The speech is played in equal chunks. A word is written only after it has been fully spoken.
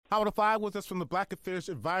Hot 105 with us from the Black Affairs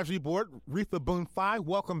Advisory Board, Retha Boone-Fye.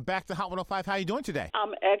 Welcome back to Hot 105. How are you doing today?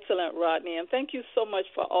 I'm excellent, Rodney, and thank you so much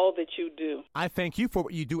for all that you do. I thank you for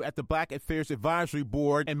what you do at the Black Affairs Advisory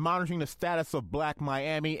Board and monitoring the status of Black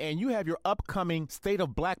Miami. And you have your upcoming State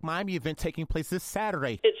of Black Miami event taking place this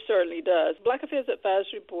Saturday. It certainly does. Black Affairs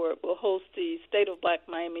Advisory Board will host the State of Black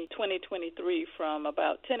Miami 2023 from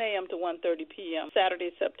about 10 a.m. to 1:30 p.m.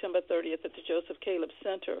 Saturday, September 30th at the Joseph Caleb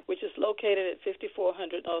Center, which is located at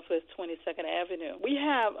 5400 Northwest 22nd Avenue. We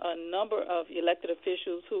have a number of elected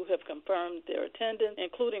officials who have confirmed their attendance,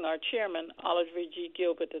 including our chairman, Oliver G.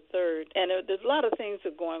 Gilbert III. And there's a lot of things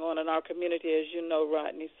that are going on in our community, as you know,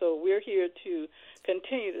 Rodney. So we're here to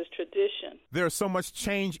continue this tradition. There's so much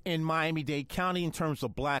change in Miami-Dade County in terms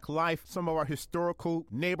of Black life. Some of our historical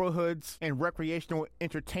neighborhoods and recreational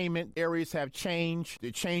entertainment areas have changed.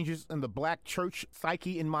 The changes in the Black church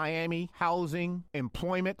psyche in Miami, housing,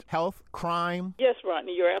 employment, health, crime. Yes,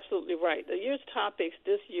 Rodney, you're absolutely right. The year's topics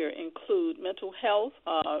this year include mental health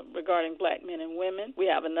regarding Black men and women. We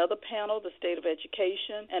have another panel, the state of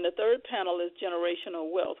education, and the third panel is generational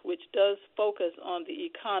wealth, which does focus on the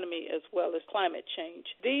economy as well as climate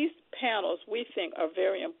change. These panels, we think, are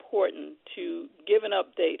very important to give an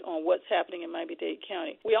update on what's happening in Miami-Dade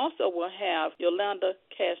County. We also will have Yolanda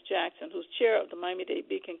Cass-Jackson, who's chair of the Miami-Dade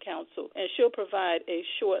Beacon Council, and she'll provide a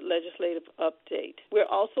short legislative update. We're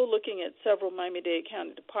also looking at several Miami-Dade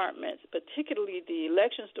County departments, particularly the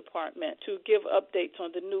elections department, to give updates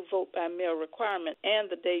on the new vote-by-mail requirement and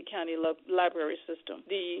the Dade County library system.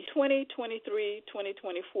 The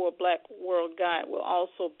 2023-2024 Black World Guide will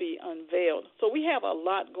also be unveiled. So we have a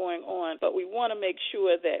lot going on, but we want to make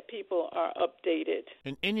sure that people are updated.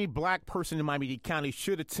 And any Black person in Miami-Dade County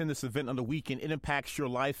should attend this event on the weekend. It impacts your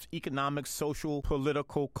life, economic, social,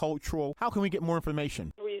 political, cultural. How can we get more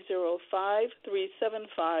information?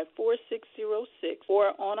 305-375-4606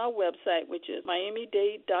 or on our website, which is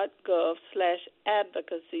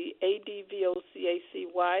miamidade.gov/advocacy,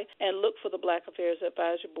 ADVOCACY, and look for the Black Affairs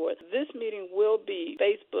Advisory Board. This meeting will be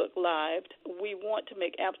Facebook Live. We want to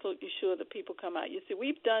make absolutely sure that people come out. You see,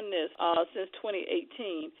 we've done this since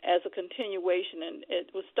 2018 as a continuation, and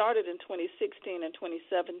it was started in 2016 and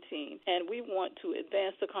 2017, and we want to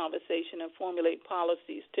advance the conversation and formulate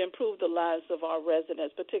policies to improve the lives of our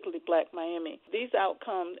residents, particularly Black Miami. These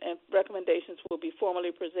outcomes and recommendations will be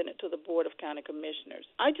formally presented to the Board of County Commissioners.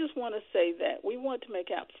 I just want to say that we want to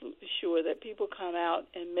make absolutely sure that people come out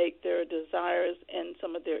and make their desires and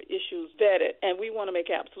some of their issues vetted, and we want to make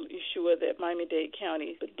absolutely sure that Miami-Dade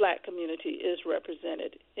County, the Black community, is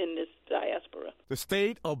represented in this diaspora. The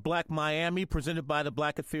State of Black Miami, presented by the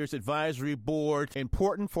Black Affairs Advisory Board.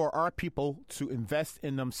 Important for our people to invest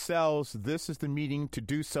in themselves. This is the meeting to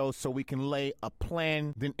do so we can lay a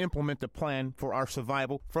plan, then implement the plan for our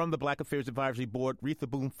survival. From the Black Affairs Advisory Board, Retha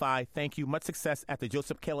Boone-Fye, thank you. Much success at the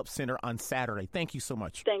Joseph Caleb Center on Saturday. Thank you so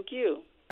much. Thank you.